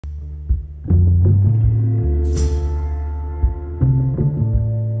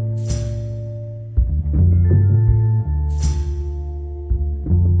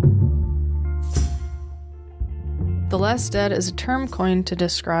Less dead is a term coined to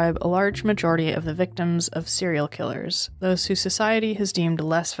describe a large majority of the victims of serial killers, those who society has deemed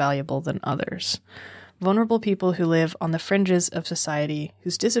less valuable than others. Vulnerable people who live on the fringes of society,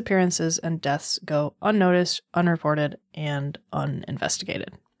 whose disappearances and deaths go unnoticed, unreported, and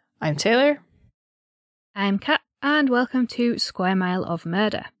uninvestigated. I'm Taylor. I'm Kat, and welcome to Square Mile of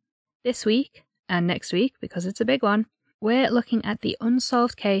Murder. This week, and next week, because it's a big one, we're looking at the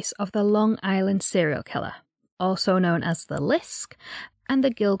unsolved case of the Long Island serial killer, also known as the LISK, and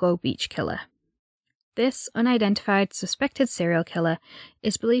the Gilgo Beach killer. This unidentified suspected serial killer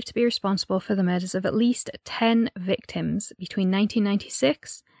is believed to be responsible for the murders of at least 10 victims between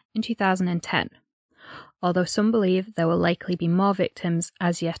 1996 and 2010, although some believe there will likely be more victims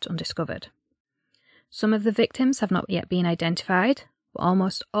as yet undiscovered. Some of the victims have not yet been identified, but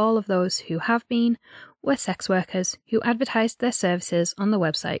almost all of those who have been were sex workers who advertised their services on the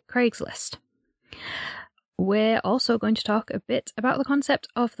website Craigslist. We're also going to talk a bit about the concept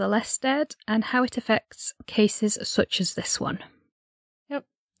of the less dead and how it affects cases such as this one. Yep.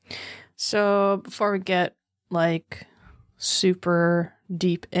 So before we get super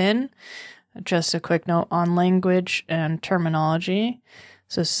deep in, just a quick note on language and terminology.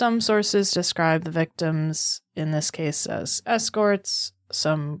 So some sources describe the victims, in this case, as escorts.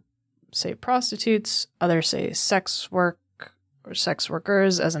 Some say prostitutes. Others say sex work or sex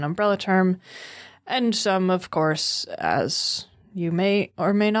workers as an umbrella term. And some, of course, as you may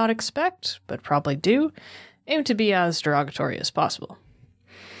or may not expect, but probably do, aim to be as derogatory as possible.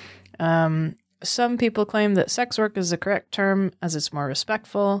 Some people claim that sex work is the correct term as it's more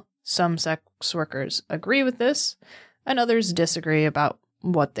respectful. Some sex workers agree with this, and others disagree about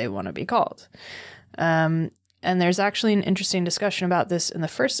what they want to be called. And there's actually an interesting discussion about this in the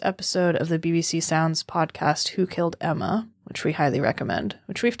first episode of the BBC Sounds podcast, Who Killed Emma, which we highly recommend,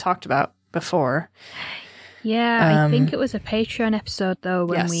 which we've talked about before. Yeah, I think it was a Patreon episode, though,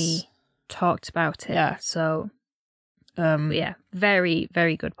 when we talked about it. Yeah. So, yeah, very,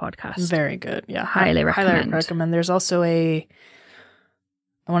 very good podcast. Very good. Yeah. Highly recommend. There's also I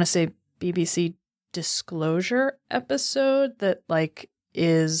want to say BBC Disclosure episode that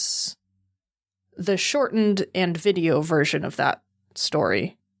is the shortened and video version of that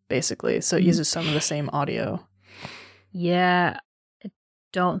story, basically. So it uses some of the same audio. Yeah. I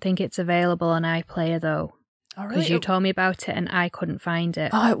don't think it's available on iPlayer, though. Oh, really? Because you told me about it and I couldn't find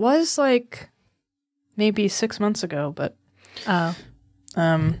it. Oh, it was maybe 6 months ago, but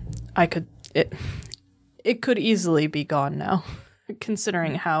it could easily be gone now,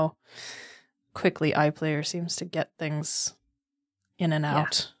 considering how quickly iPlayer seems to get things in and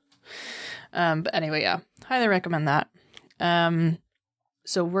out. But anyway, yeah, highly recommend that.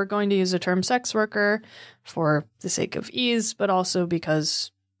 So we're going to use the term sex worker for the sake of ease, but also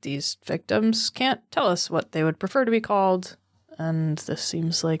because these victims can't tell us what they would prefer to be called, and this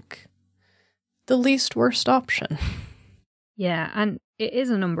seems like the least worst option. Yeah, and it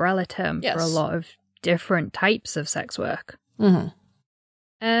is an umbrella term for a lot of different types of sex work. Mm-hmm.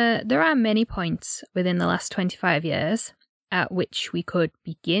 There are many points within the last 25 years at which we could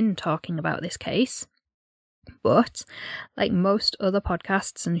begin talking about this case. But, like most other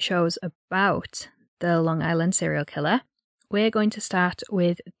podcasts and shows about the Long Island serial killer, we're going to start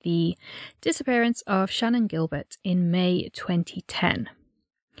with the disappearance of Shannon Gilbert in May 2010.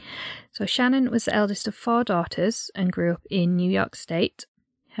 So Shannon was the eldest of 4 daughters and grew up in New York State.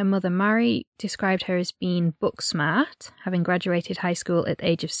 Her mother, Mary, described her as being book smart, having graduated high school at the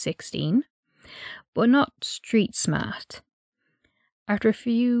age of 16, but not street smart. After a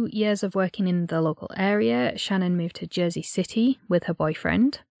few years of working in the local area, Shannon moved to Jersey City with her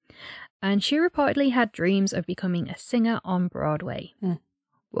boyfriend, and she reportedly had dreams of becoming a singer on Broadway.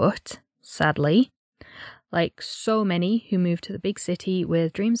 But, sadly, like so many who moved to the big city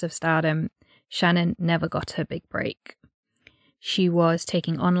with dreams of stardom, Shannon never got her big break. She was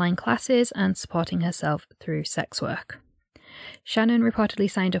taking online classes and supporting herself through sex work. Shannon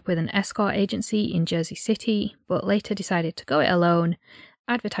reportedly signed up with an escort agency in Jersey City, but later decided to go it alone,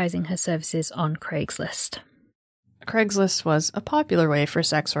 advertising her services on Craigslist. Craigslist was a popular way for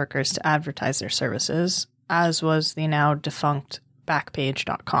sex workers to advertise their services, as was the now defunct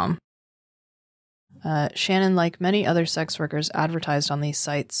Backpage.com. Shannon, like many other sex workers, advertised on these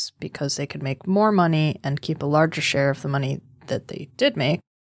sites because they could make more money and keep a larger share of the money that they did make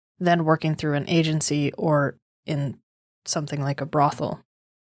than working through an agency or in something like a brothel.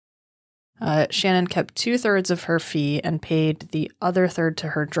 Shannon kept 2/3 of her fee and paid the other third to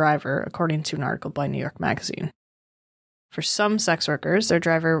her driver, according to an article by New York Magazine. For some sex workers, their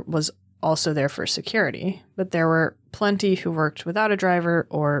driver was also there for security, but there were plenty who worked without a driver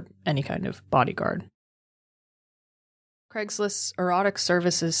or any kind of bodyguard. Craigslist's erotic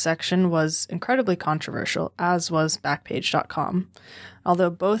services section was incredibly controversial, as was Backpage.com. Although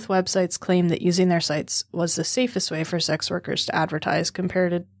both websites claimed that using their sites was the safest way for sex workers to advertise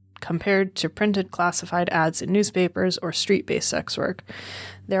compared to printed classified ads in newspapers or street-based sex work,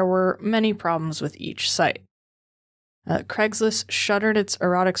 there were many problems with each site. Craigslist shuttered its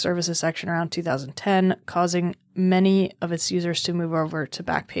erotic services section around 2010, causing many of its users to move over to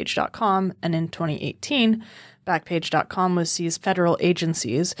Backpage.com, and in 2018, Backpage.com was seized federal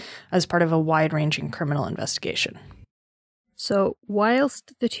agencies as part of a wide-ranging criminal investigation. So,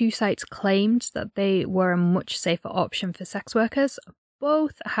 whilst the two sites claimed that they were a much safer option for sex workers,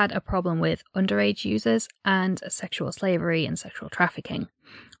 both had a problem with underage users and sexual slavery and sexual trafficking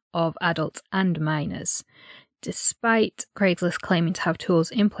of adults and minors. Despite Craigslist claiming to have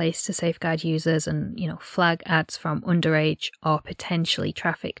tools in place to safeguard users and, flag ads from underage or potentially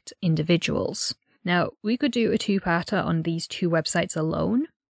trafficked individuals. Now, we could do a two-parter on these two websites alone.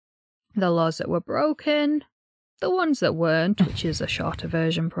 The laws that were broken, the ones that weren't, which is a shorter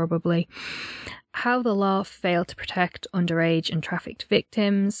version probably. How the law failed to protect underage and trafficked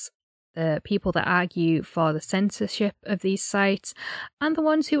victims, the people that argue for the censorship of these sites, and the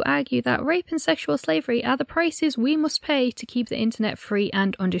ones who argue that rape and sexual slavery are the prices we must pay to keep the internet free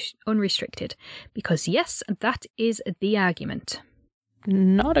and unrestricted. Because yes, that is the argument.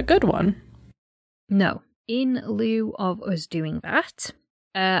 Not a good one. No. In lieu of us doing that,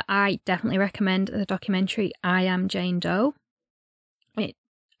 I definitely recommend the documentary I Am Jane Doe.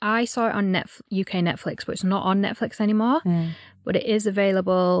 I saw it on UK Netflix, but it's not on Netflix anymore. But it is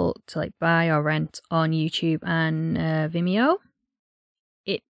available to buy or rent on YouTube and Vimeo.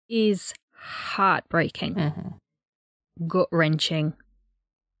 It is heartbreaking, gut-wrenching,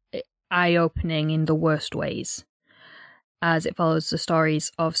 eye-opening in the worst ways, as it follows the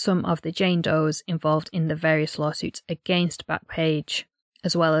stories of some of the Jane Does involved in the various lawsuits against Backpage,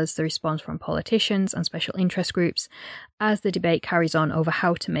 as well as the response from politicians and special interest groups as the debate carries on over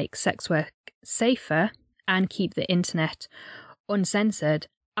how to make sex work safer and keep the internet uncensored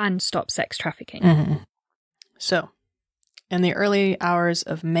and stop sex trafficking. So, in the early hours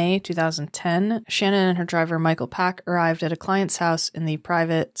of May 2010, Shannon and her driver Michael Pack arrived at a client's house in the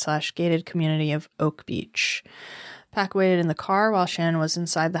private/gated community of Oak Beach. Pack waited in the car while Shannon was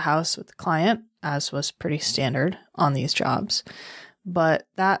inside the house with the client, as was pretty standard on these jobs. But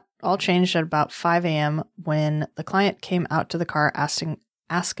that all changed at about 5 a.m. when the client came out to the car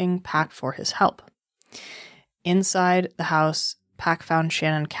asking Pack for his help. Inside the house, Pack found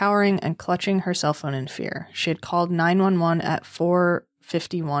Shannon cowering and clutching her cell phone in fear. She had called 911 at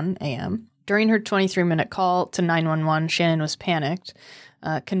 4:51 a.m. During her 23-minute call to 911, Shannon was panicked,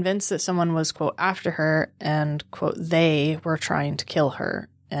 convinced that someone was, quote, after her and, quote, they were trying to kill her.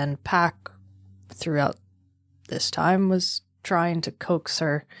 And Pack, throughout this time, was trying to coax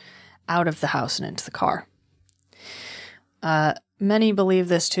her out of the house and into the car. Many believe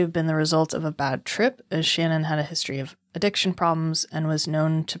this to have been the result of a bad trip, as Shannon had a history of addiction problems and was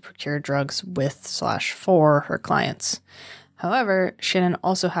known to procure drugs with/for her clients. However, Shannon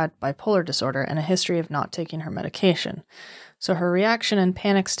also had bipolar disorder and a history of not taking her medication, so her reaction and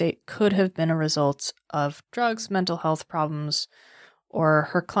panic state could have been a result of drugs, mental health problems, or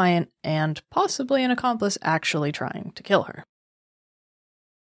her client and possibly an accomplice actually trying to kill her.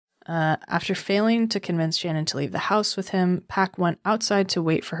 After failing to convince Shannon to leave the house with him, Pack went outside to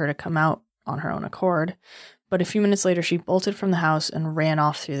wait for her to come out on her own accord, but a few minutes later she bolted from the house and ran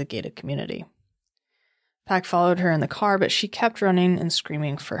off through the gated community. Pack followed her in the car, but she kept running and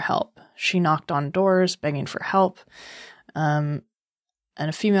screaming for help. She knocked on doors, begging for help, and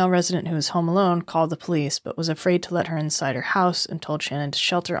a female resident who was home alone called the police, but was afraid to let her inside her house and told Shannon to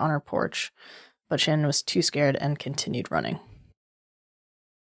shelter on her porch, but Shannon was too scared and continued running.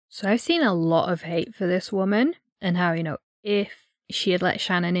 So I've seen a lot of hate for this woman and how, if she had let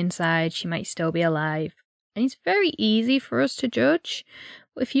Shannon inside, she might still be alive. And it's very easy for us to judge.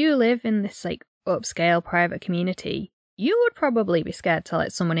 But if you live in this upscale private community, you would probably be scared to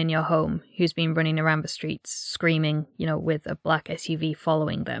let someone in your home who's been running around the streets screaming, with a black SUV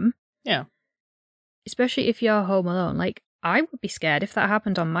following them. Yeah. Especially if you're home alone. I would be scared if that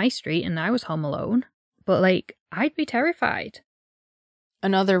happened on my street and I was home alone. But, I'd be terrified.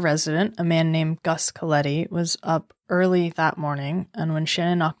 Another resident, a man named Gus Coletti, was up early that morning, and when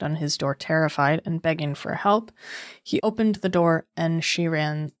Shannon knocked on his door terrified and begging for help, he opened the door and she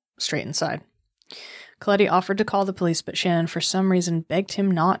ran straight inside. Coletti offered to call the police, but Shannon for some reason begged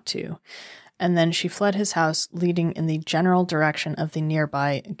him not to, and then she fled his house, leading in the general direction of the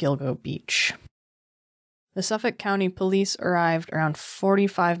nearby Gilgo Beach. The Suffolk County Police arrived around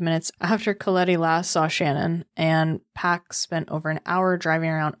 45 minutes after Coletti last saw Shannon, and Pack spent over an hour driving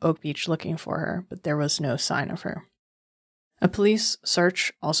around Oak Beach looking for her, but there was no sign of her. A police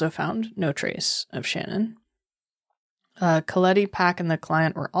search also found no trace of Shannon. Coletti, Pack, and the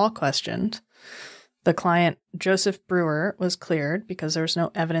client were all questioned. The client, Joseph Brewer, was cleared because there was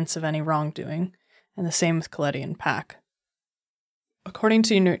no evidence of any wrongdoing, and the same with Coletti and Pack. According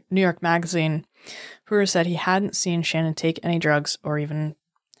to New York Magazine, Brewer said he hadn't seen Shannon take any drugs or even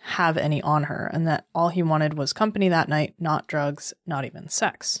have any on her, and that all he wanted was company that night, not drugs, not even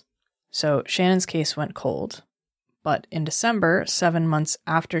sex. So Shannon's case went cold. But in December, 7 months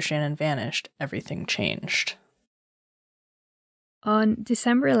after Shannon vanished, everything changed. On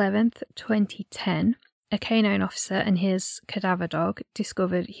December 11th, 2010, a canine officer and his cadaver dog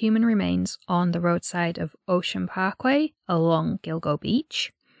discovered human remains on the roadside of Ocean Parkway along Gilgo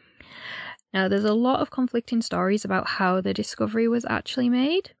Beach. Now, there's a lot of conflicting stories about how the discovery was actually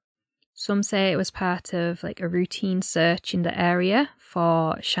made. Some say it was part of a routine search in the area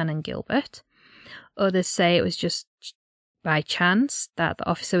for Shannon Gilbert. Others say it was just by chance that the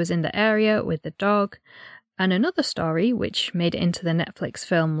officer was in the area with the dog. And another story, which made it into the Netflix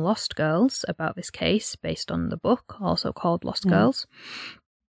film Lost Girls about this case, based on the book, also called Lost Girls,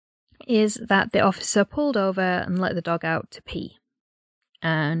 is that the officer pulled over and let the dog out to pee.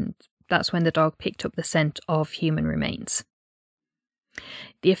 And that's when the dog picked up the scent of human remains.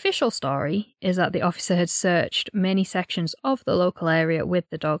 The official story is that the officer had searched many sections of the local area with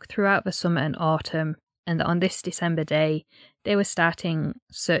the dog throughout the summer and autumn, and that on this December day, they were starting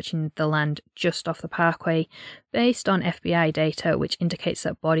searching the land just off the parkway based on FBI data, which indicates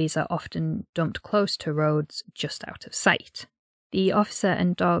that bodies are often dumped close to roads just out of sight. The officer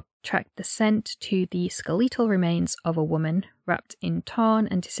and dog tracked the scent to the skeletal remains of a woman wrapped in torn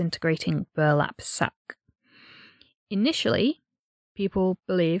and disintegrating burlap sack. Initially, people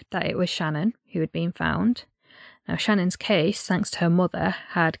believed that it was Shannon who had been found. Now, Shannon's case, thanks to her mother,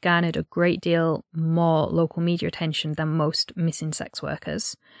 had garnered a great deal more local media attention than most missing sex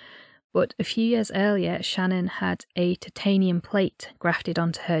workers. But a few years earlier, Shannon had a titanium plate grafted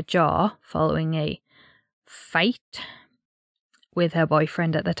onto her jaw following a fight with her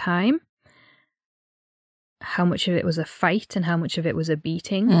boyfriend at the time. How much of it was a fight and how much of it was a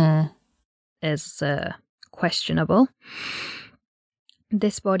beating is questionable.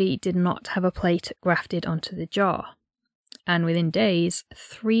 This body did not have a plate grafted onto the jaw, and within days,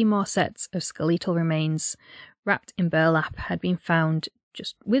 3 more sets of skeletal remains wrapped in burlap had been found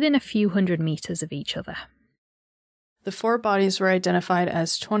just within a few hundred meters of each other. The 4 bodies were identified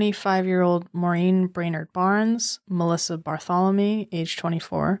as 25-year-old Maureen Brainerd Barnes, Melissa Bartholomew, age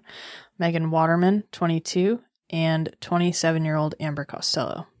 24, Megan Waterman, 22, and 27-year-old Amber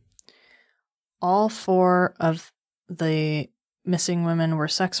Costello. All 4 of the missing women were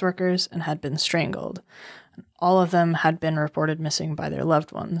sex workers and had been strangled. All of them had been reported missing by their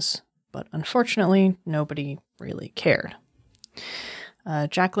loved ones, but unfortunately, nobody really cared.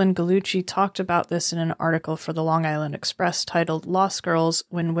 Jacqueline Gallucci talked about this in an article for the Long Island Express titled Lost Girls,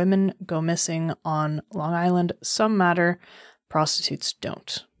 When Women Go Missing on Long Island, Some Matter, Prostitutes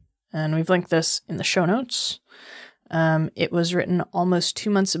Don't. And we've linked this in the show notes. It was written almost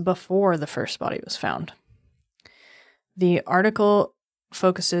 2 months before the first body was found. The article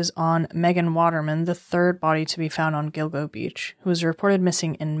focuses on Megan Waterman, the 3rd body to be found on Gilgo Beach, who was reported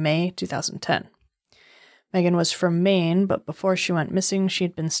missing in May 2010. Megan was from Maine, but before she went missing, she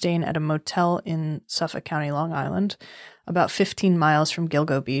had been staying at a motel in Suffolk County, Long Island, about 15 miles from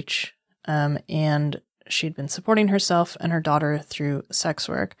Gilgo Beach, and she'd been supporting herself and her daughter through sex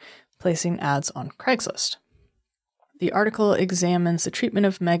work, placing ads on Craigslist. The article examines the treatment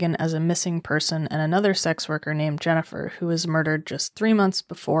of Megan as a missing person and another sex worker named Jennifer, who was murdered just 3 months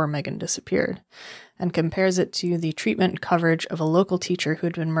before Megan disappeared, and compares it to the treatment coverage of a local teacher who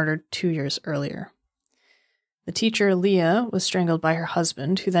had been murdered 2 years earlier. The teacher, Leah, was strangled by her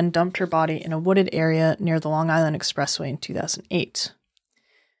husband, who then dumped her body in a wooded area near the Long Island Expressway in 2008.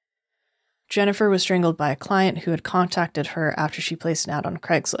 Jennifer was strangled by a client who had contacted her after she placed an ad on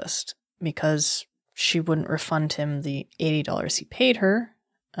Craigslist because she wouldn't refund him the $80 he paid her.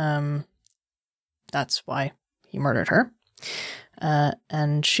 That's why he murdered her.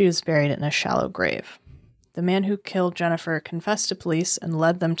 And she was buried in a shallow grave. The man who killed Jennifer confessed to police and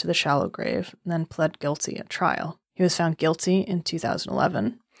led them to the shallow grave, and then pled guilty at trial. He was found guilty in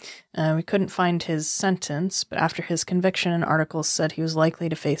 2011. We couldn't find his sentence, but after his conviction, an article said he was likely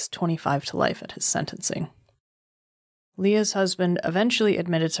to face 25 to life at his sentencing. Leah's husband eventually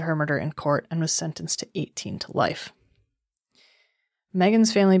admitted to her murder in court and was sentenced to 18 to life.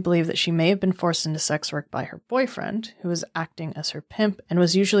 Megan's family believed that she may have been forced into sex work by her boyfriend, who was acting as her pimp and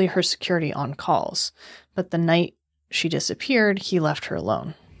was usually her security on calls. But the night she disappeared, he left her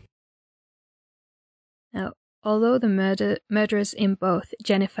alone. Now, although the murderers in both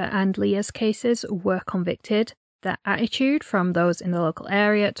Jennifer and Leah's cases were convicted, the attitude from those in the local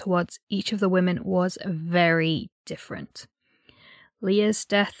area towards each of the women was very different. Leah's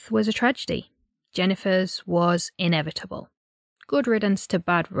death was a tragedy. Jennifer's was inevitable. Good riddance to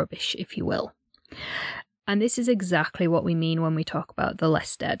bad rubbish, if you will. And this is exactly what we mean when we talk about the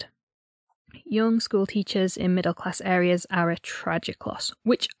less dead. Young school teachers in middle-class areas are a tragic loss,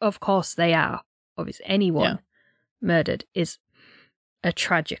 which of course they are. Obviously, anyone murdered is a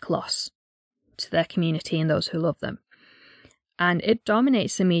tragic loss to their community and those who love them. And it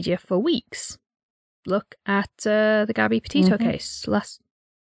dominates the media for weeks. Look at the Gabby Petito case. Was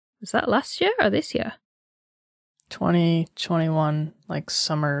that last year or this year? 2021, like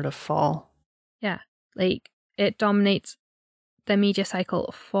summer to fall. Yeah, like it dominates the media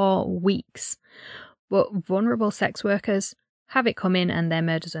cycle for weeks. But vulnerable sex workers have it come in and their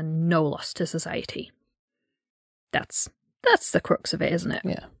murders are no loss to society. That's the crux of it, isn't it?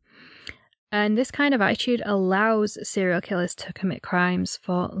 Yeah. And this kind of attitude allows serial killers to commit crimes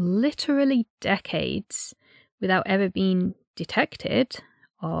for literally decades without ever being detected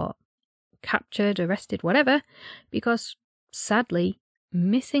or captured, arrested, whatever, because sadly,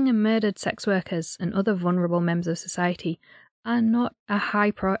 missing and murdered sex workers and other vulnerable members of society are not a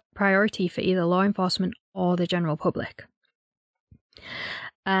high priority for either law enforcement or the general public.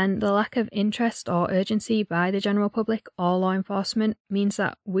 And the lack of interest or urgency by the general public or law enforcement means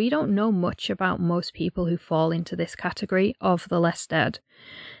that we don't know much about most people who fall into this category of the less dead.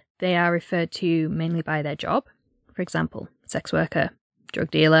 They are referred to mainly by their job, for example, sex worker, drug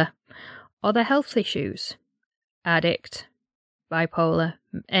dealer, or their health issues, addict, bipolar,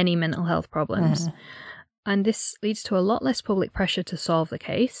 any mental health problems. And this leads to a lot less public pressure to solve the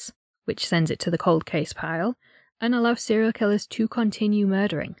case, which sends it to the cold case pile, and allows serial killers to continue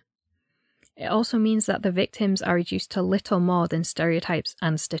murdering. It also means that the victims are reduced to little more than stereotypes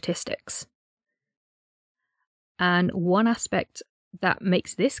and statistics. And one aspect that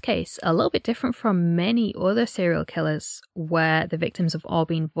makes this case a little bit different from many other serial killers, where the victims have all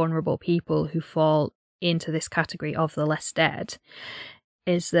been vulnerable people who fall into this category of the less dead,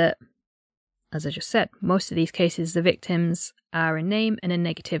 is that, as I just said, most of these cases, the victims are a name and a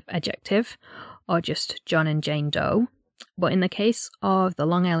negative adjective, or just John and Jane Doe. But in the case of the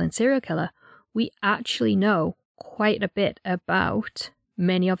Long Island serial killer, we actually know quite a bit about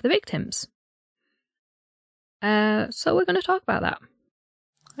many of the victims. So we're going to talk about that.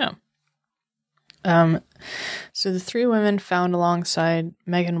 Yeah. So the three women found alongside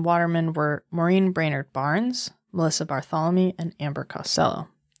Megan Waterman were Maureen Brainerd Barnes, Melissa Bartholomew, and Amber Costello.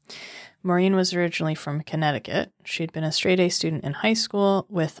 Maureen was originally from Connecticut. She'd been a straight-A student in high school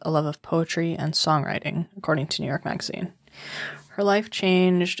with a love of poetry and songwriting, according to New York Magazine. Her life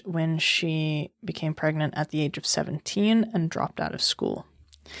changed when she became pregnant at the age of 17 and dropped out of school.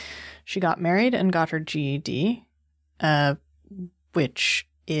 She got married and got her GED, which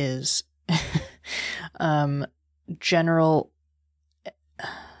is general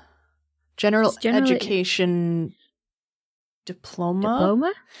education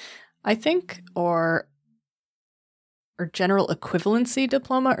diploma? I think, or general equivalency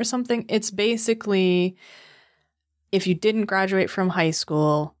diploma or something. It's basically if you didn't graduate from high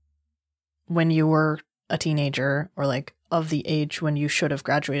school when you were a teenager or like of the age when you should have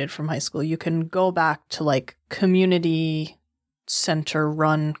graduated from high school, you can go back to like community center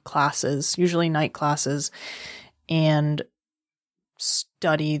run classes, usually night classes, and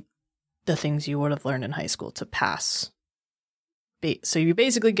study the things you would have learned in high school to pass. So you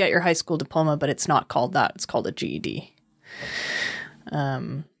basically get your high school diploma, but it's not called that. It's called a GED.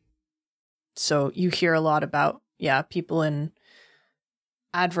 So you hear a lot about, people in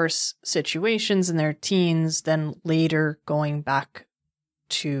adverse situations in their teens, then later going back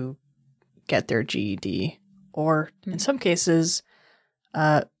to get their GED. Or in some cases,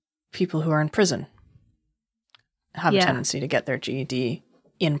 people who are in prison have a tendency to get their GED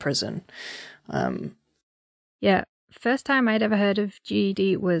in prison. First time I'd ever heard of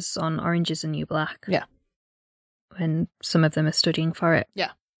GED was on Orange is the New Black. Yeah. When some of them are studying for it.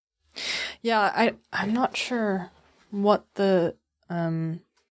 Yeah. Yeah, I'm not sure what the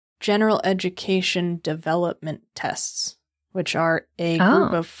general education development tests, which are a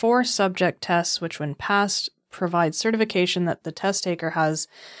group of 4 subject tests, which when passed provide certification that the test taker has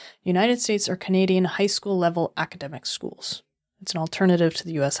United States or Canadian high school level academic schools. It's an alternative to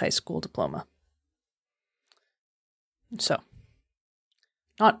the U.S. high school diploma. So,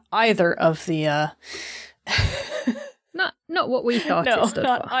 Not either of the Not what we thought no, it stood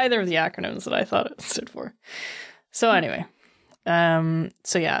not for. either of the acronyms that I thought it stood for. So anyway,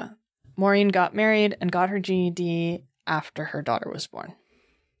 Maureen got married and got her GED after her daughter was born.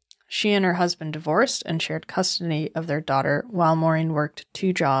 She and her husband divorced and shared custody of their daughter while Maureen worked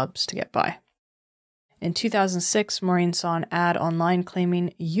 2 jobs to get by. In 2006, Maureen saw an ad online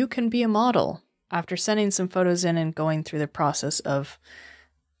claiming you can be a model. After sending some photos in and going through the process of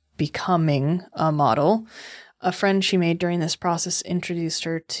becoming a model, a friend she made during this process introduced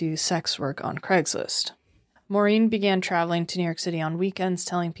her to sex work on Craigslist. Maureen began traveling to New York City on weekends,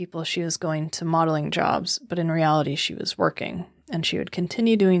 telling people she was going to modeling jobs, but in reality she was working, and she would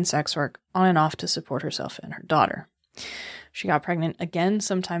continue doing sex work on and off to support herself and her daughter. She got pregnant again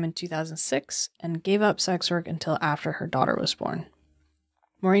sometime in 2006 and gave up sex work until after her daughter was born.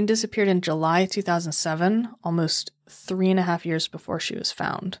 Maureen disappeared in July 2007, almost 3.5 years before she was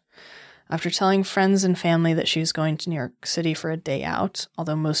found. After telling friends and family that she was going to New York City for a day out,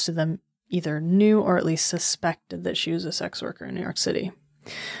 although most of them either knew or at least suspected that she was a sex worker in New York City.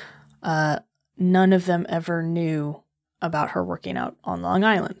 None of them ever knew about her working out on Long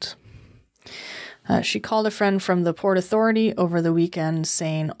Island. She called a friend from the Port Authority over the weekend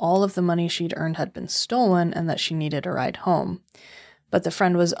saying all of the money she'd earned had been stolen and that she needed a ride home. But the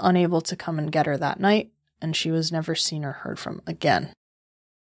friend was unable to come and get her that night, and she was never seen or heard from again.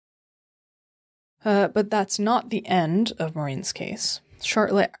 But that's not the end of Maureen's case.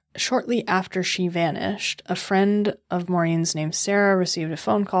 Shortly after she vanished, a friend of Maureen's named Sarah received a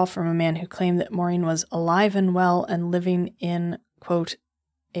phone call from a man who claimed that Maureen was alive and well and living in, quote,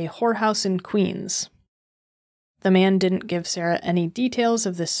 a whorehouse in Queens. The man didn't give Sarah any details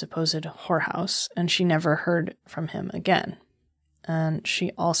of this supposed whorehouse, and she never heard from him again. And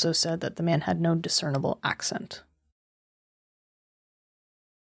she also said that the man had no discernible accent.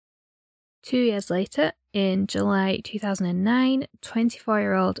 2 years later, in July 2009,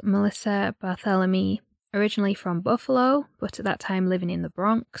 24-year-old Melissa Barthelemy, originally from Buffalo, but at that time living in the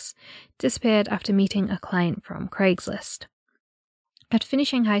Bronx, disappeared after meeting a client from Craigslist. After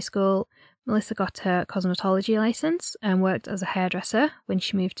finishing high school, Melissa got her cosmetology license and worked as a hairdresser when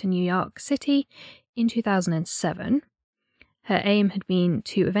she moved to New York City in 2007. Her aim had been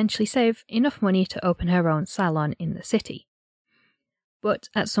to eventually save enough money to open her own salon in the city. But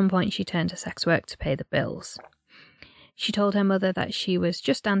at some point she turned to sex work to pay the bills. She told her mother that she was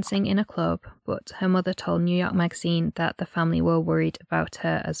just dancing in a club, but her mother told New York Magazine that the family were worried about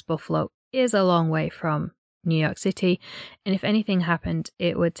her as Buffalo is a long way from New York City, and if anything happened,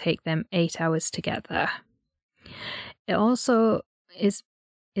 it would take them 8 hours to get there. It also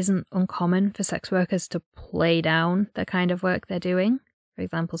isn't uncommon for sex workers to play down the kind of work they're doing. For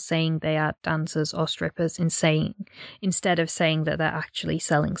example, saying they are dancers or strippers instead of saying that they're actually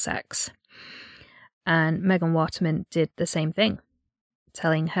selling sex. And Megan Waterman did the same thing,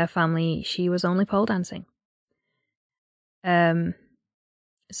 telling her family she was only pole dancing.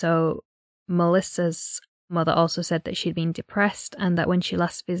 So Melissa's mother also said that she'd been depressed and that when she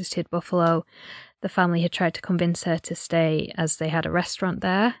last visited Buffalo, the family had tried to convince her to stay as they had a restaurant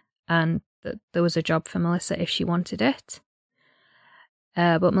there and that there was a job for Melissa if she wanted it.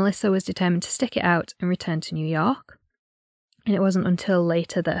 But Melissa was determined to stick it out and return to New York. And it wasn't until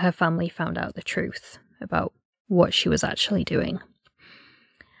later that her family found out the truth about what she was actually doing.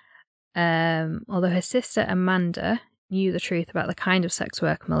 Although her sister Amanda knew the truth about the kind of sex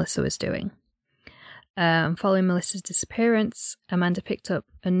work Melissa was doing. Following Melissa's disappearance, Amanda picked up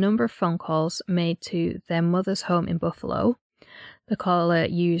a number of phone calls made to their mother's home in Buffalo. The caller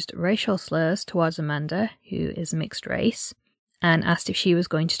used racial slurs towards Amanda, who is mixed race, and asked if she was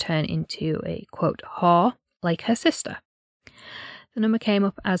going to turn into a, quote, whore like her sister. The number came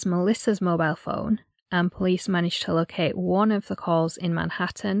up as Melissa's mobile phone, and police managed to locate one of the calls in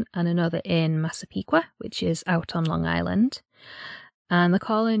Manhattan and another in Massapequa, which is out on Long Island. And the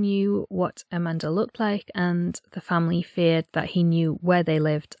caller knew what Amanda looked like, and the family feared that he knew where they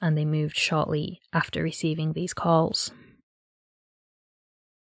lived, and they moved shortly after receiving these calls.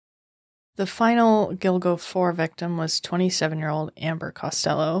 The final Gilgo 4 victim was 27-year-old Amber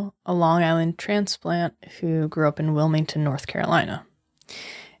Costello, a Long Island transplant who grew up in Wilmington, North Carolina.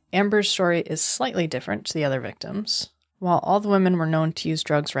 Amber's story is slightly different to the other victims. While all the women were known to use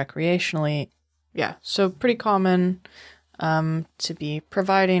drugs recreationally, so pretty common to be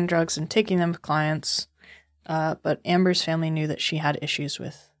providing drugs and taking them to clients, but Amber's family knew that she had issues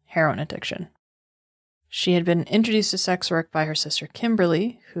with heroin addiction. She had been introduced to sex work by her sister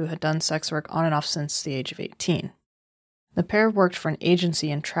Kimberly, who had done sex work on and off since the age of 18. The pair worked for an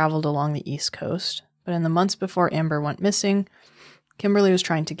agency and traveled along the East Coast, but in the months before Amber went missing, Kimberly was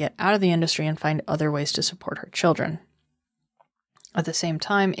trying to get out of the industry and find other ways to support her children. At the same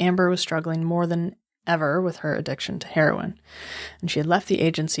time, Amber was struggling more than ever with her addiction to heroin, and she had left the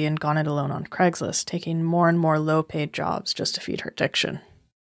agency and gone it alone on Craigslist, taking more and more low-paid jobs just to feed her addiction.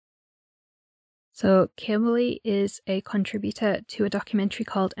 So Kimberly is a contributor to a documentary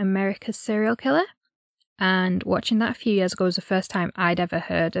called America's Serial Killer, and watching that a few years ago was the first time I'd ever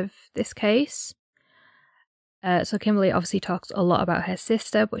heard of this case. So Kimberly obviously talks a lot about her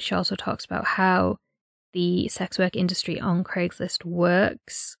sister, but she also talks about how the sex work industry on Craigslist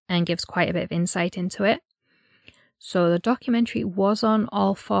works and gives quite a bit of insight into it. So the documentary was on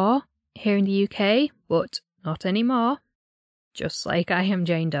All 4 here in the UK, but not anymore, just like I Am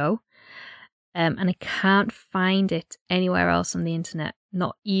Jane Doe. And I can't find it anywhere else on the internet,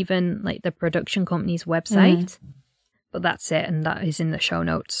 not even like the production company's website. But that's it, and that is in the show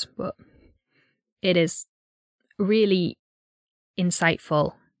notes. But it is really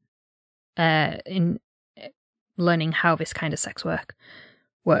insightful in learning how this kind of sex work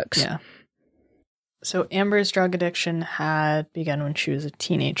works. Yeah. So Amber's drug addiction had begun when she was a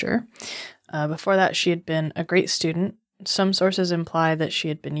teenager. Before that, she had been a great student. Some sources imply that she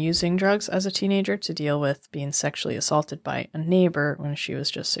had been using drugs as a teenager to deal with being sexually assaulted by a neighbor when she was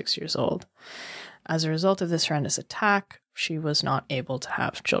just 6 years old. As a result of this horrendous attack, she was not able to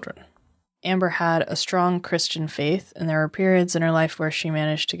have children. Amber had a strong Christian faith, and there were periods in her life where she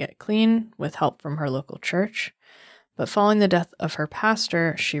managed to get clean with help from her local church. But following the death of her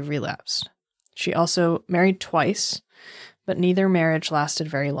pastor, she relapsed. She also married twice, but neither marriage lasted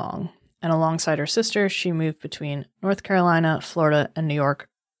very long. And alongside her sister, she moved between North Carolina, Florida, and New York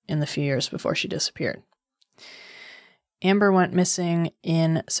in the few years before she disappeared. Amber went missing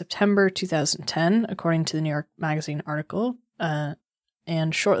in September 2010, according to the New York Magazine article.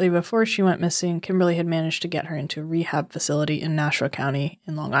 And shortly before she went missing, Kimberly had managed to get her into a rehab facility in Nashua County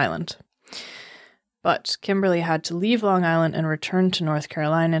in Long Island. But Kimberly had to leave Long Island and return to North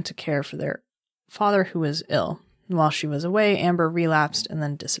Carolina to care for their father, who was ill. And while she was away, Amber relapsed and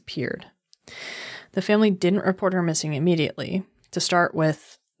then disappeared. The family didn't report her missing immediately. To start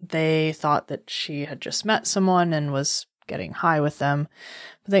with, they thought that she had just met someone and was getting high with them.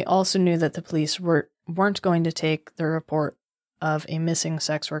 But they also knew that the police weren't going to take the report of a missing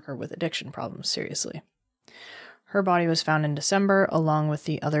sex worker with addiction problems seriously. Her body was found in December, along with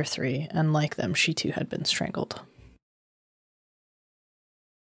the other 3, and like them, she too had been strangled.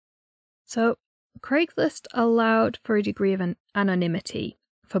 So, Craigslist allowed for a degree of anonymity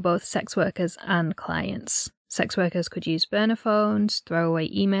for both sex workers and clients. Sex workers could use burner phones, throwaway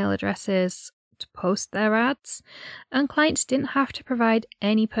email addresses to post their ads, and clients didn't have to provide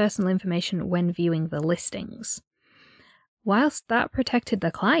any personal information when viewing the listings. Whilst that protected the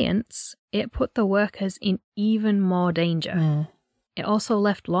clients, it put the workers in even more danger. It also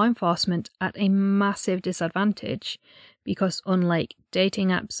left law enforcement at a massive disadvantage because unlike dating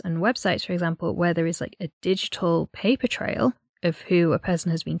apps and websites, for example, where there is like a digital paper trail of who a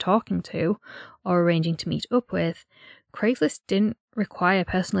person has been talking to or arranging to meet up with, Craigslist didn't require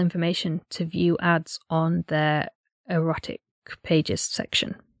personal information to view ads on their erotic pages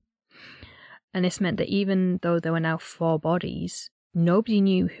section. And this meant that even though there were now 4 bodies, nobody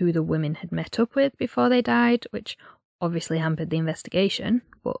knew who the women had met up with before they died, which obviously hampered the investigation.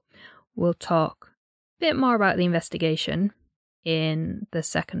 But we'll talk a bit more about the investigation in the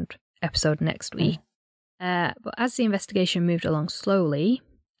second episode next week. But as the investigation moved along slowly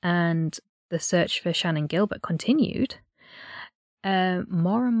and the search for Shannon Gilbert continued,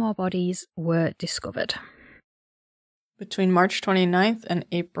 more and more bodies were discovered. Between March 29th and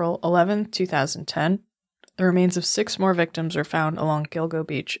April 11th, 2010, the remains of 6 more victims were found along Gilgo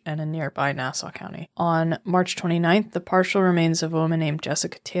Beach and in nearby Nassau County. On March 29th, the partial remains of a woman named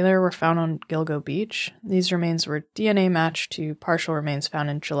Jessica Taylor were found on Gilgo Beach. These remains were DNA matched to partial remains found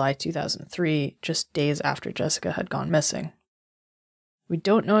in July 2003, just days after Jessica had gone missing. We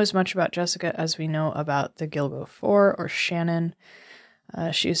don't know as much about Jessica as we know about the Gilgo 4, or Shannon.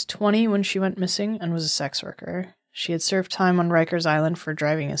 She was 20 when she went missing and was a sex worker. She had served time on Rikers Island for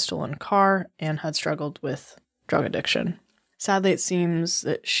driving a stolen car and had struggled with drug addiction. Sadly, it seems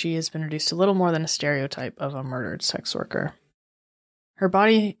that she has been reduced to little more than a stereotype of a murdered sex worker. Her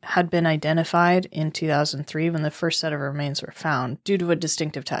body had been identified in 2003 when the first set of remains were found due to a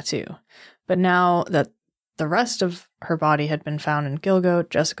distinctive tattoo. But now that the rest of her body had been found in Gilgo,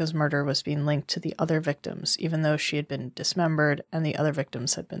 Jessica's murder was being linked to the other victims, even though she had been dismembered and the other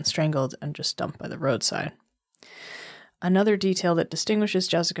victims had been strangled and just dumped by the roadside. Another detail that distinguishes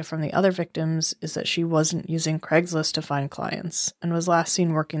Jessica from the other victims is that she wasn't using Craigslist to find clients and was last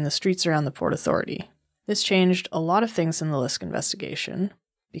seen working the streets around the Port Authority. This changed a lot of things in the LISK investigation,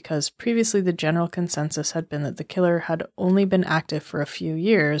 because previously the general consensus had been that the killer had only been active for a few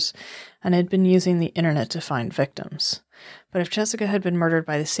years and had been using the internet to find victims. But if Jessica had been murdered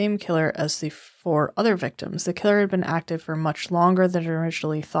by the same killer as the 4 other victims, the killer had been active for much longer than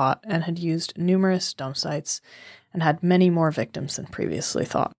originally thought and had used numerous dump sites and had many more victims than previously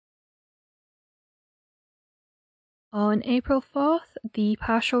thought. On April 4th, the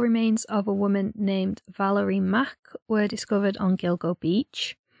partial remains of a woman named Valerie Mack were discovered on Gilgo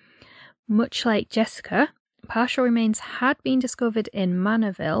Beach. Much like Jessica, partial remains had been discovered in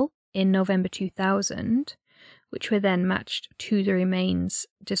Manorville in November 2000, which were then matched to the remains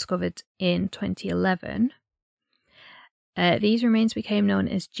discovered in 2011. These remains became known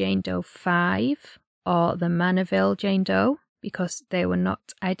as Jane Doe 5, or the Manorville Jane Doe, because they were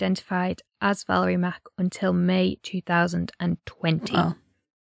not identified as Valerie Mack until May 2020. Wow.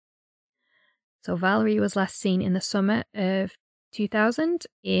 So Valerie was last seen in the summer of 2000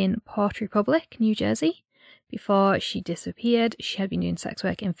 in Port Republic, New Jersey. Before she disappeared, she had been doing sex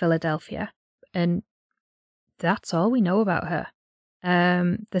work in Philadelphia, and that's all we know about her.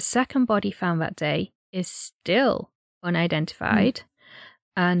 The second body found that day is still unidentified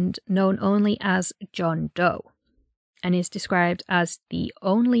and known only as John Doe, and is described as the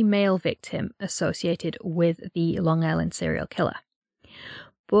only male victim associated with the Long Island serial killer.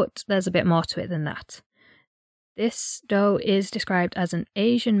 But there's a bit more to it than that. This Doe is described as an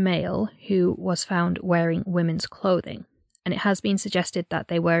Asian male who was found wearing women's clothing, and it has been suggested that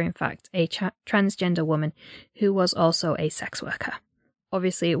they were in fact a transgender woman who was also a sex worker.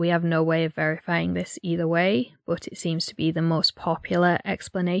 Obviously, we have no way of verifying this either way, but it seems to be the most popular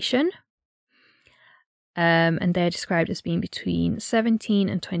explanation. And they're described as being between 17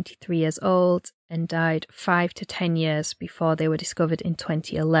 and 23 years old and died 5 to 10 years before they were discovered in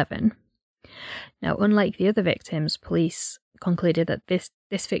 2011. Now, unlike the other victims, police concluded that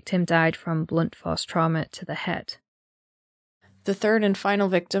this victim died from blunt force trauma to the head. The third and final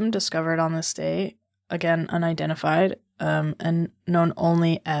victim discovered on this day, again unidentified, and known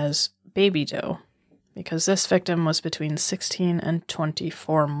only as Baby Doe, because this victim was between 16 and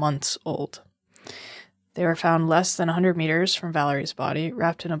 24 months old. They were found less than 100 meters from Valerie's body,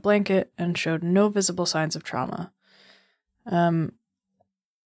 wrapped in a blanket, and showed no visible signs of trauma.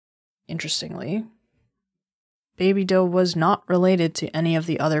 Interestingly, Baby Doe was not related to any of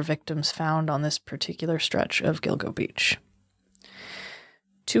the other victims found on this particular stretch of Gilgo Beach.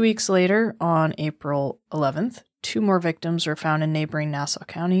 2 weeks later, on April 11th, 2 more victims were found in neighboring Nassau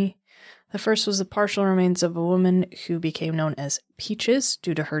County. The first was the partial remains of a woman who became known as Peaches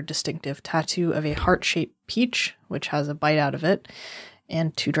due to her distinctive tattoo of a heart-shaped peach, which has a bite out of it,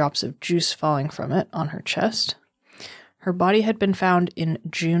 and 2 drops of juice falling from it on her chest. Her body had been found in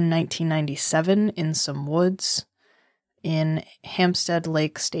June 1997 in some woods in Hampstead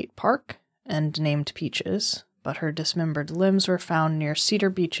Lake State Park and named Peaches, but her dismembered limbs were found near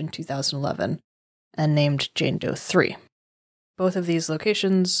Cedar Beach in 2011 and named Jane Doe 3. Both of these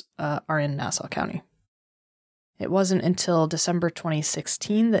locations are in Nassau County. It wasn't until December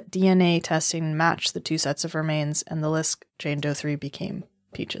 2016 that DNA testing matched the 2 sets of remains and the LISK Jane Doe 3 became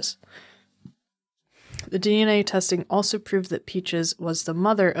Peaches. The DNA testing also proved that Peaches was the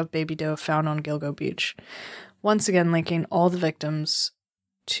mother of Baby Doe found on Gilgo Beach, once again linking all the victims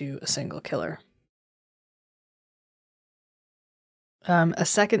to a single killer. A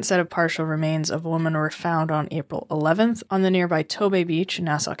second set of partial remains of a woman were found on April 11th on the nearby Tobay Beach in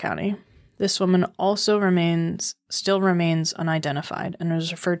Nassau County. This woman also still remains unidentified and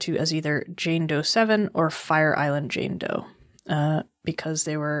is referred to as either Jane Doe 7 or Fire Island Jane Doe, because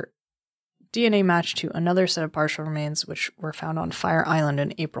they were DNA matched to another set of partial remains which were found on Fire Island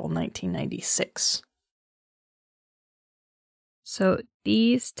in April 1996. So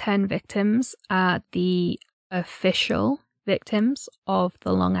these 10 victims are the official victims of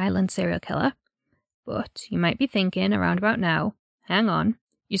the Long Island serial killer. But you might be thinking around about now, hang on,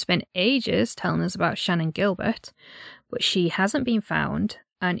 you spent ages telling us about Shannan Gilbert, but she hasn't been found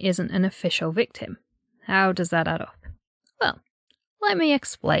and isn't an official victim. How does that add up? Well, let me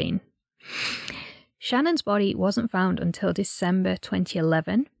explain. Shannan's body wasn't found until December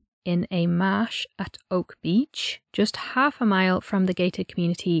 2011 in a marsh at Oak Beach, just half a mile from the gated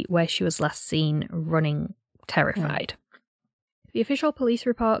community where she was last seen running terrified. The official police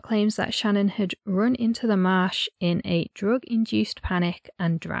report claims that Shannan had run into the marsh in a drug-induced panic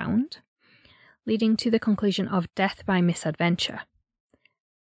and drowned, leading to the conclusion of death by misadventure.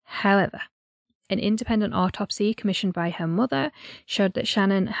 However, an independent autopsy commissioned by her mother showed that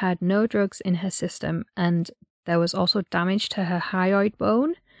Shannan had no drugs in her system, and there was also damage to her hyoid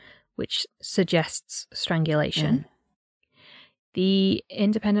bone, which suggests strangulation. The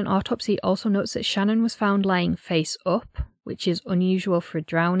independent autopsy also notes that Shannon was found lying face up, which is unusual for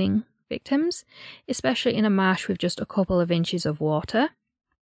drowning victims, especially in a marsh with just a couple of inches of water.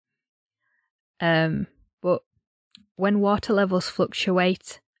 But when water levels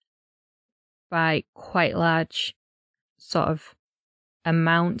fluctuate by quite large sort of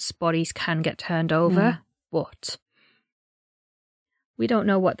amounts, bodies can get turned over, but we don't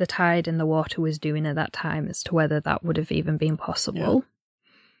know what the tide and the water was doing at that time as to whether that would have even been possible.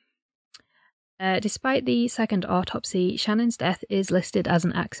 Yeah. Despite the second autopsy, Shannon's death is listed as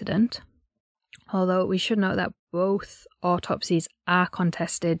an accident, although we should note that both autopsies are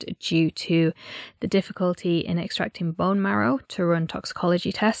contested due to the difficulty in extracting bone marrow to run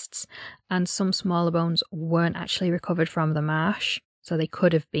toxicology tests, and some smaller bones weren't actually recovered from the marsh, so they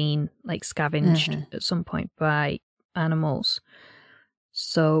could have been like scavenged at some point by animals.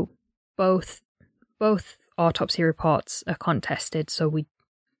 So both autopsy reports are contested, so we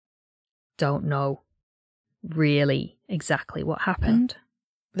don't know really exactly what happened.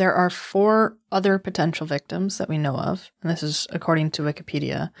 There are 4 other potential victims that we know of, and this is according to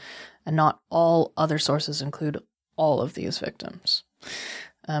Wikipedia, and not all other sources include all of these victims.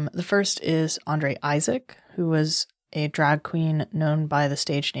 The first is Andre Isaac, who was a drag queen known by the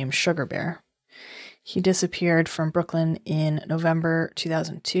stage name Sugar Bear. He disappeared from Brooklyn in November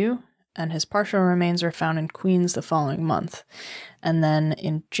 2002, and his partial remains were found in Queens the following month. And then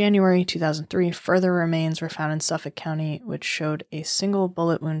in January 2003, further remains were found in Suffolk County, which showed a single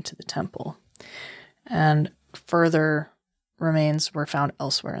bullet wound to the temple. And further remains were found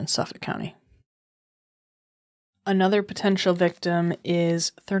elsewhere in Suffolk County. Another potential victim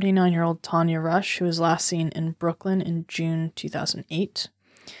is 39-year-old Tanya Rush, who was last seen in Brooklyn in June 2008.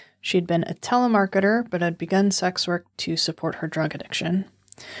 She had been a telemarketer, but had begun sex work to support her drug addiction.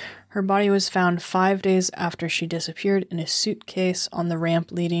 Her body was found 5 days after she disappeared in a suitcase on the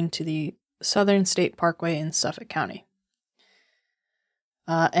ramp leading to the Southern State Parkway in Suffolk County.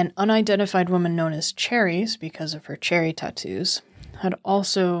 An unidentified woman known as Cherries, because of her cherry tattoos, has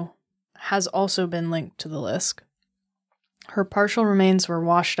also been linked to the LISK. Her partial remains were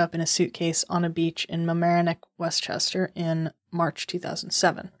washed up in a suitcase on a beach in Mamaroneck, Westchester in March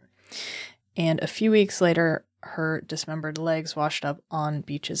 2007. And a few weeks later, her dismembered legs washed up on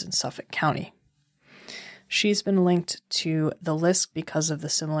beaches in Suffolk County. She's been linked to the LISK because of the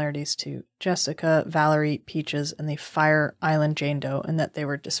similarities to Jessica, Valerie, Peaches, and the Fire Island Jane Doe, in that they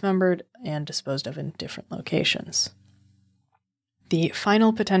were dismembered and disposed of in different locations. The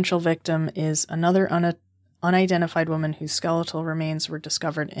final potential victim is another unidentified woman whose skeletal remains were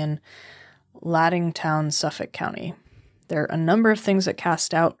discovered in Laddingtown, Suffolk County. There are a number of things that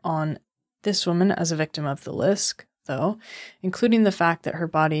cast doubt on this woman as a victim of the LISK, though, including the fact that her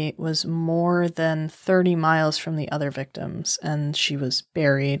body was more than 30 miles from the other victims, and she was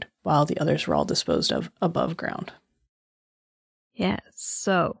buried while the others were all disposed of above ground. Yeah,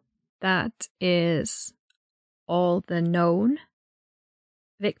 so that is all the known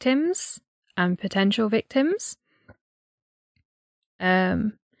victims and potential victims.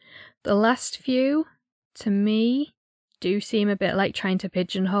 The last few, to me, do seem a bit like trying to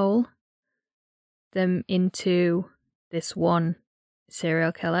pigeonhole them into this one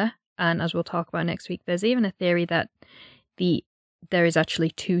serial killer. And as we'll talk about next week, there's even a theory that there is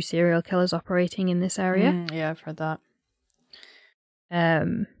actually 2 serial killers operating in this area. Yeah, I've heard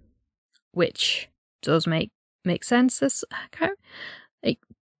that. Which does make sense. There's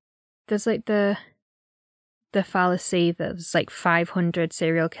the fallacy that there's like 500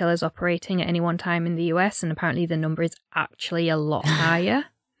 serial killers operating at any one time in the US, and apparently the number is actually a lot higher.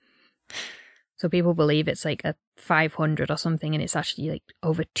 So people believe it's like a 500 or something, and it's actually like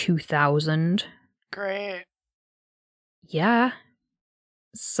over 2,000. Great. Yeah.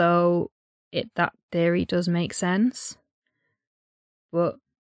 So that theory does make sense. But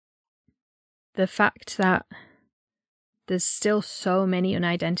the fact that there's still so many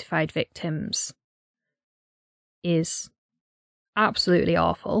unidentified victims is absolutely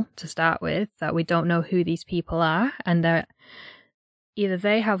awful to start with, that we don't know who these people are, and they're either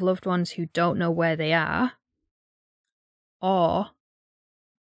they have loved ones who don't know where they are, or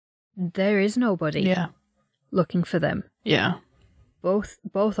there is nobody looking for them. Yeah. Both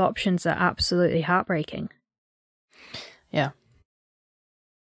options are absolutely heartbreaking. Yeah.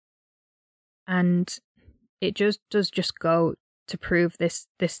 And it does go to prove this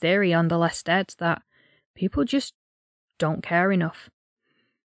theory on the less dead, that people just don't care enough.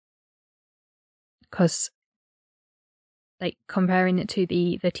 Because, like, comparing it to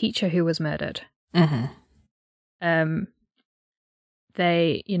the teacher who was murdered. Mm-hmm.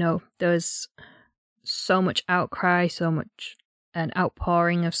 There's so much outcry, so much an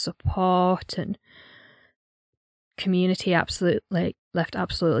outpouring of support, and community left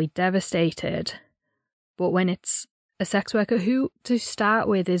absolutely devastated. But when it's a sex worker who, to start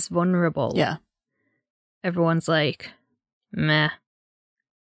with, is vulnerable, Yeah. everyone's like, meh.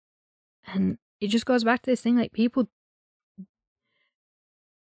 And it just goes back to this thing, like, people,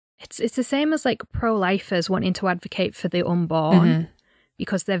 it's the same as like pro-lifers wanting to advocate for the unborn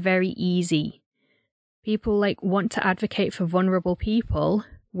because they're very easy. People like want to advocate for vulnerable people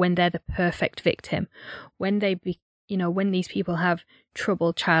when they're the perfect victim. When when these people have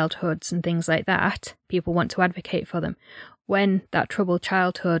troubled childhoods and things like that, people want to advocate for them. When that troubled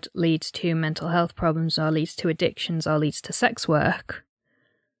childhood leads to mental health problems or leads to addictions or leads to sex work,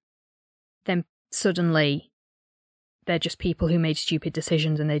 then suddenly they're just people who made stupid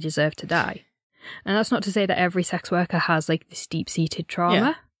decisions and they deserve to die. And that's not to say that every sex worker has like this deep-seated trauma.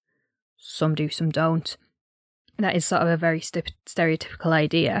 Yeah. Some do, some don't. That is sort of a very stereotypical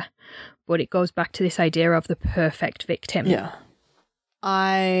idea, but it goes back to this idea of the perfect victim. Yeah.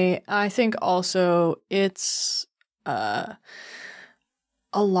 I think also it's a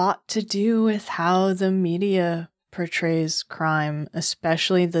lot to do with how the media portrays crime,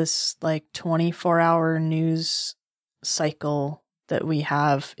 especially this like 24-hour news cycle that we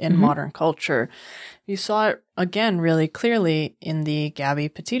have in modern culture. You saw it again really clearly in the Gabby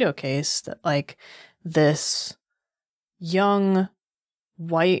Petito case, that like this young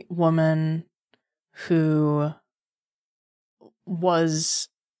white woman who was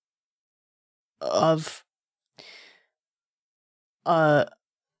of a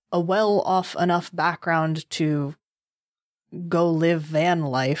well-off enough background to go live van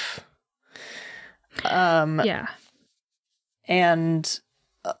life. Yeah. And,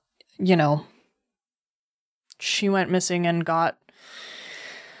 she went missing and got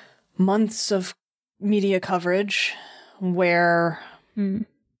months of media coverage where,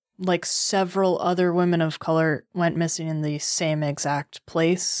 like, several other women of color went missing in the same exact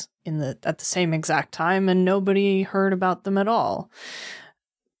place at the same exact time, and nobody heard about them at all.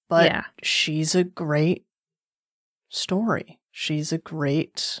 But she's a great story. She's a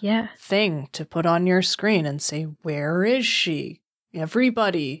great thing to put on your screen and say, where is she?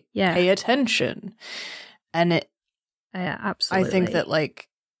 Everybody pay attention. And absolutely. I think that, like,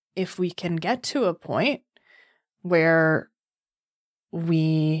 if we can get to a point where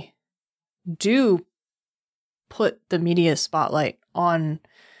we do put the media spotlight on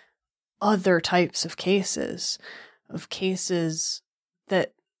other types of cases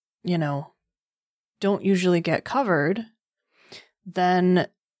that, don't usually get covered, then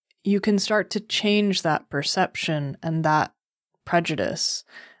you can start to change that perception and that prejudice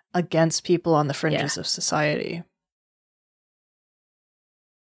against people on the fringes of society.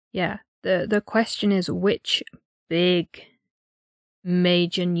 Yeah. The question is, which big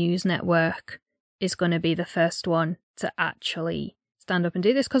major news network is going to be the first one to actually stand up and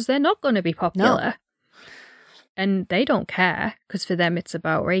do this? Because they're not going to be popular. No. And they don't care, because for them it's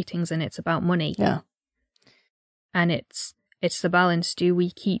about ratings and it's about money. Yeah. And it's the balance. Do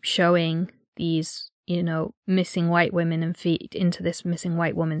we keep showing these, missing white women and feed into this missing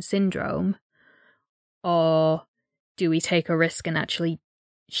white woman syndrome? Or do we take a risk and actually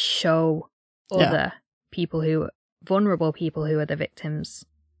show other vulnerable people who are the victims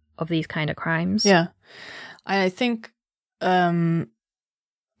of these kind of crimes? Yeah. I think, again,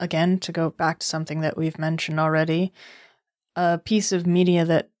 to go back to something that we've mentioned already, a piece of media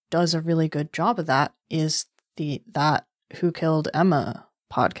that does a really good job of that is that Who Killed Emma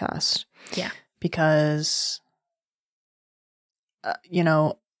podcast. Yeah. Because,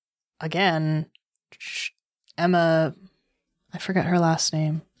 again, Emma, I forget her last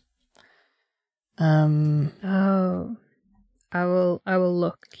name. I will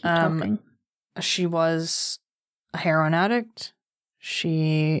look. Keep talking. She was a heroin addict.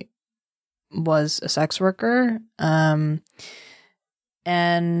 She was a sex worker. And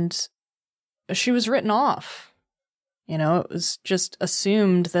she was written off. It was just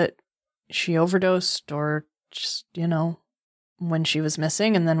assumed that she overdosed or just, when she was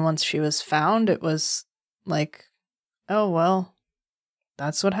missing. And then once she was found, it was like, oh, well,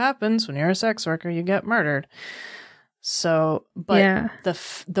 that's what happens when you're a sex worker. You get murdered. So, but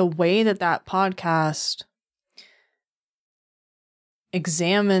the way that podcast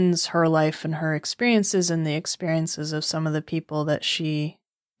examines her life and her experiences and the experiences of some of the people that she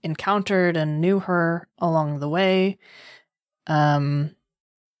encountered and knew her along the way,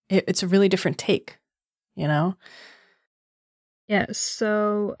 it's a really different take, Yeah,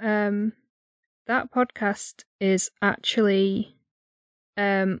 so that podcast is actually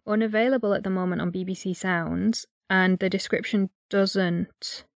unavailable at the moment on BBC Sounds, and the description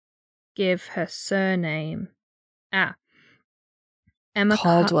doesn't give her surname. Emma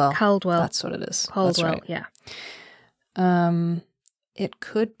Caldwell. Caldwell. That's what it is. Caldwell, That's right. Yeah. It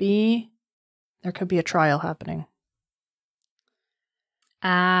could be, there could be a trial happening.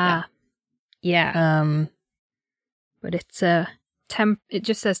 Yeah. But it's it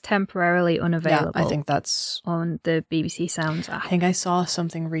just says temporarily unavailable. Yeah, I think that's on the BBC Sounds app. I think I saw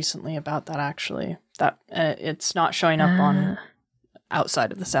something recently about that, actually. That it's not showing up on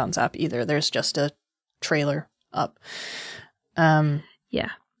outside of the Sounds app either. There's just a trailer up.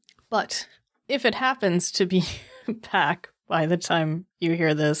 Yeah. But if it happens to be back by the time you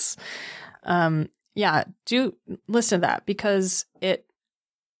hear this, do listen to that, because it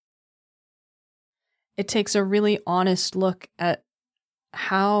takes a really honest look at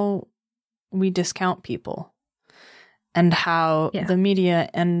how we discount people and how the media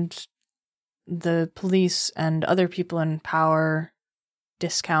and the police and other people in power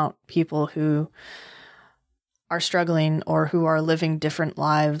discount people who are struggling or who are living different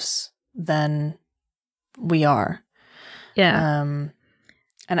lives than we are. Yeah.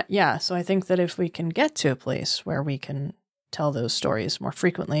 So I think that if we can get to a place where we can tell those stories more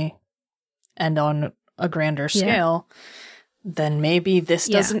frequently and on a grander scale, then maybe this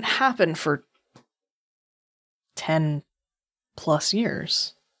doesn't happen for 10 plus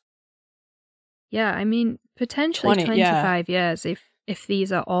years. Yeah, I mean, potentially 25 years if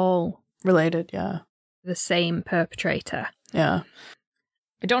these are all related, the same perpetrator. Yeah.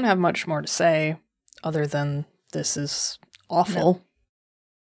 I don't have much more to say other than this is awful. No.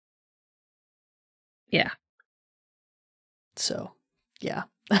 Yeah. So, yeah.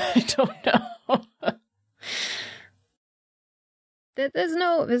 I don't know. There's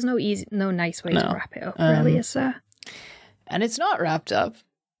no nice way to wrap it up, really, is there? And it's not wrapped up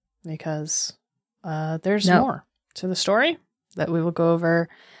because there's more to the story that we will go over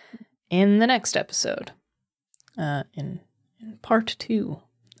in the next episode, in part 2.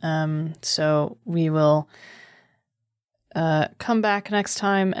 So we will come back next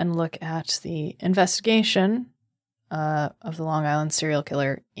time and look at the investigation of the Long Island serial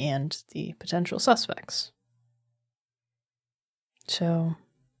killer and the potential suspects. So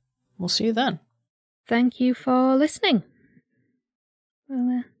we'll see you then. Thank you for listening.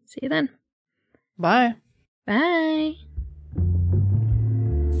 We'll see you then. Bye. Bye.